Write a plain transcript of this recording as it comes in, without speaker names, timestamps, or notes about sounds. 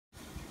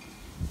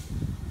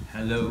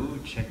Hello,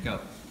 check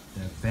out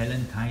the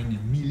Valentine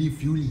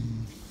Millefuilles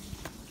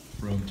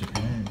from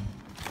Japan.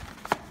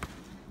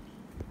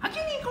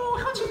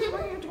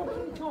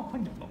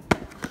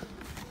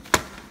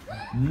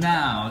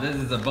 Now, this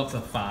is a box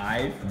of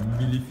 5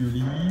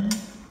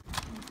 Millefuilles.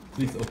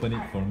 Please open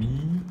it for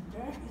me.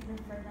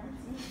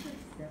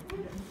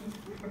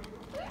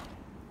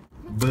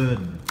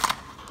 Berne.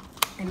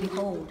 And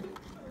behold.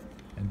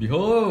 And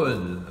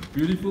behold, a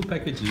beautiful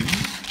packaging.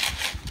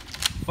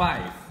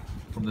 5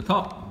 from the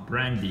top: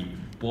 brandy,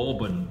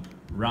 bourbon,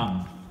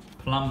 rum,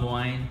 plum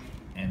wine,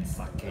 and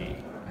sake.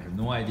 I have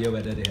no idea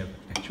whether they have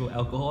actual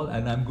alcohol,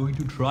 and I'm going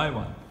to try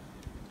one.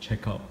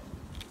 Check out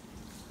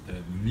the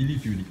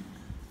Millefuilles.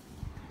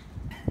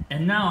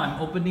 And now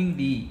I'm opening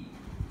the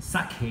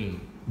sake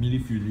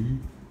Millefuilles.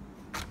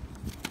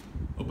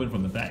 Open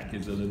from the back.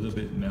 It's a little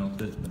bit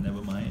melted, but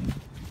never mind.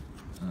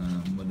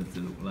 What does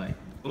it look like?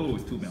 Oh,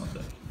 it's too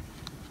melted.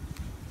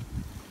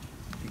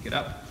 Pick it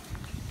up.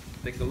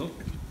 Take a look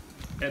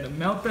at the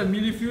melted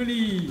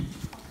Millefuilles.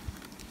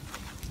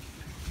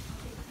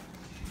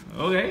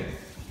 Okay.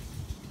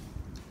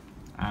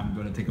 I'm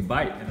gonna take a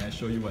bite and I'll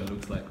show you what it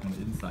looks like on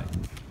the inside.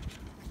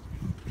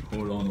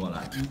 Hold on while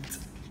I eat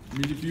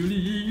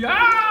Millefuilles.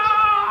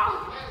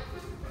 Ah!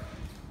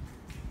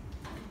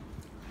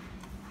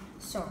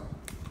 So.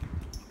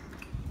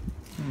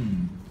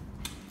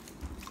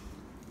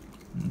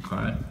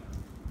 Okay.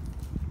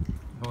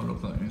 How it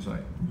looks like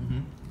inside.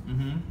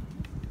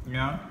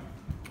 Yeah.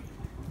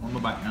 On the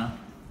back now.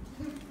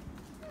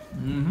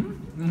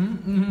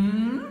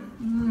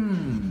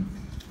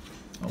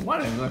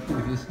 What exactly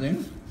is this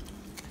thing?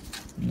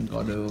 You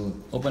got to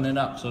open it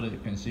up so that you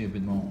can see a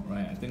bit more,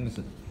 right? I think it's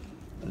a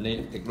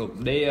layer. Take a look.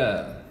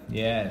 Layer.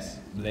 Yes,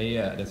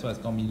 layer. That's why it's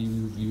called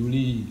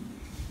Millefuilles.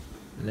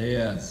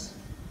 Layers.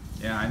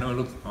 Yeah, I know it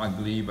looks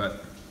ugly,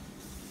 but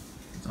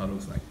that's how it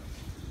looks like.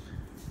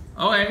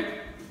 Okay.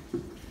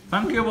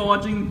 Thank you for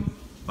watching.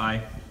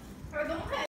 Bye.